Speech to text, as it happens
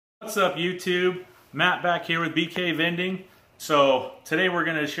What's up YouTube? Matt back here with BK Vending. So today we're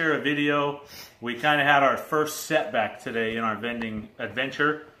going to share a video. We kind of had our first setback today in our vending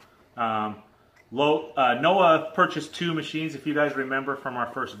adventure. Noah purchased two machines, if you guys remember from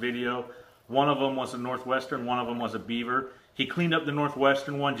our first video. One of them was a Northwestern, one of them was a Beaver. He cleaned up the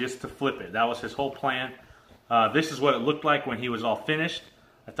Northwestern one just to flip it. That was his whole plan. This is what it looked like when he was all finished.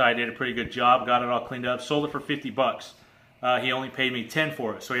 I thought I did a pretty good job, got it all cleaned up, sold it for 50 bucks. He only paid me 10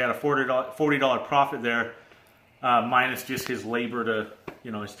 for it, so he had a $40 profit there, minus just his labor to,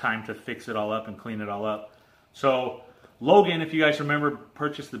 his time to fix it all up and clean it all up. So Logan, if you guys remember,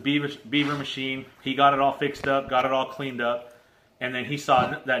 purchased the Beaver machine. He got it all fixed up, got it all cleaned up, and then he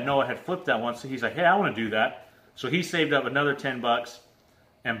saw that Noah had flipped that one, so he's like, hey, I want to do that. So he saved up another 10 bucks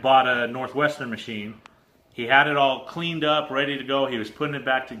and bought a Northwestern machine. He had it all cleaned up, ready to go. He was putting it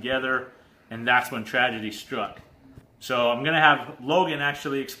back together, and that's when tragedy struck. So I'm going to have Logan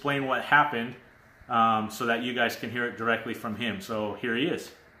actually explain what happened so that you guys can hear it directly from him. So here he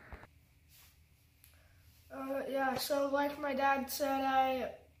is. Yeah, so like my dad said, I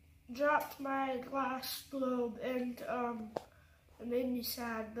dropped my glass globe and it made me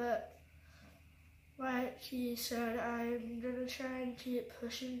sad, but like he said, I'm going to try and keep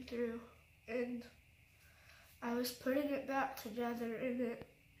pushing through. And I was putting it back together and it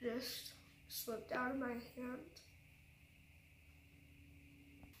just slipped out of my hand.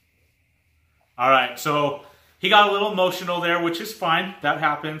 All right, so he got a little emotional there, which is fine. That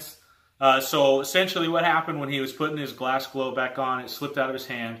happens. So essentially what happened when he was putting his glass globe back on, it slipped out of his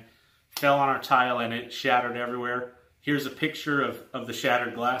hand, fell on our tile, and it shattered everywhere. Here's a picture of the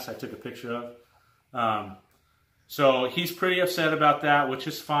shattered glass I took a picture of. So he's pretty upset about that, which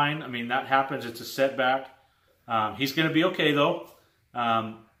is fine. I mean, that happens. It's a setback. He's going to be okay, though.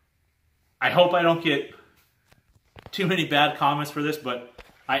 I hope I don't get too many bad comments for this, but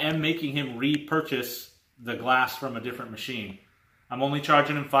I am making him repurchase the glass from a different machine. I'm only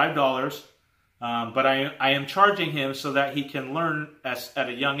charging him $5, but I am charging him so that he can learn at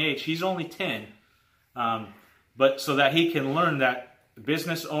a young age. He's only 10, but so that he can learn that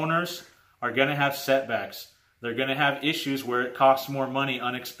business owners are going to have setbacks. They're going to have issues where it costs more money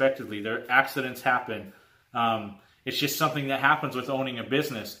unexpectedly. Their accidents happen. It's just something that happens with owning a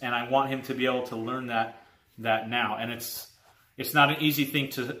business, and I want him to be able to learn that now. And it's not an easy thing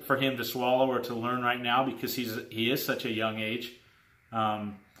for him to swallow or to learn right now because he is such a young age.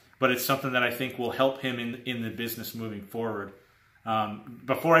 But it's something that I think will help him in the business moving forward.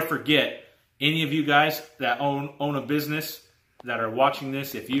 Before I forget, any of you guys that own a business that are watching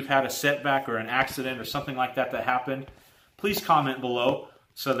this, if you've had a setback or an accident or something like that happened, please comment below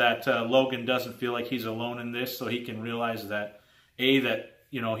so that Logan doesn't feel like he's alone in this, so he can realize that A,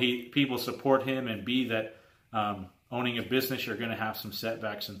 that people support him, and B, that owning a business, you're going to have some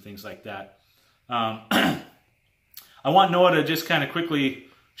setbacks and things like that. I want Noah to just kind of quickly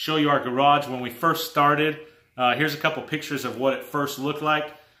show you our garage when we first started. Here's a couple pictures of what it first looked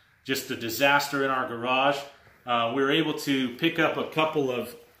like. Just a disaster in our garage. We were able to pick up a couple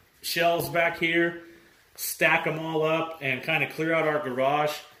of shelves back here, stack them all up, and kind of clear out our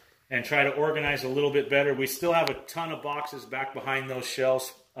garage and try to organize a little bit better. We still have a ton of boxes back behind those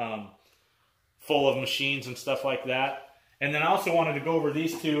shelves, full of machines and stuff like that. And then I also wanted to go over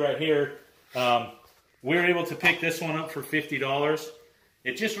these two right here. We were able to pick this one up for $50.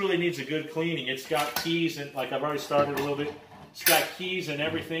 It just really needs a good cleaning. It's got keys, and like I've already started a little bit, it's got keys and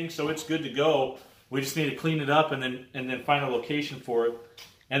everything, so it's good to go. We just need to clean it up and then find a location for it.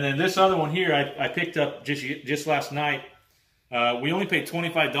 And then this other one here, I picked up just last night. We only paid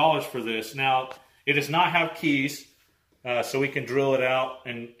 $25 for this. Now, it does not have keys, so we can drill it out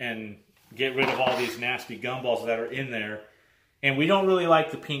and get rid of all these nasty gumballs that are in there. And we don't really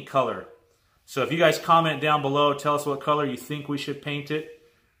like the pink color. So if you guys comment down below, tell us what color you think we should paint it,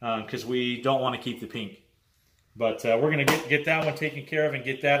 because we don't want to keep the pink. But we're going to get that one taken care of and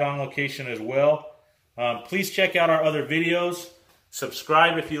get that on location as well. Please check out our other videos.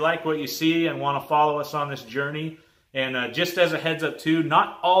 Subscribe if you like what you see and want to follow us on this journey. And just as a heads up too,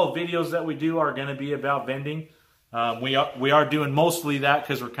 not all videos that we do are going to be about vending. We are doing mostly that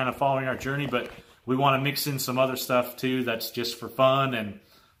because we're kind of following our journey, but we want to mix in some other stuff too that's just for fun and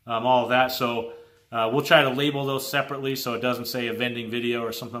all of that. So we'll try to label those separately so it doesn't say a vending video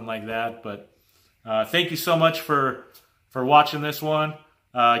or something like that. But thank you so much for watching this one.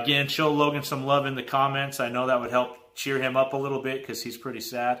 Again, show Logan some love in the comments. I know that would help cheer him up a little bit because he's pretty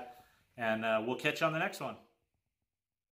sad. And we'll catch you on the next one.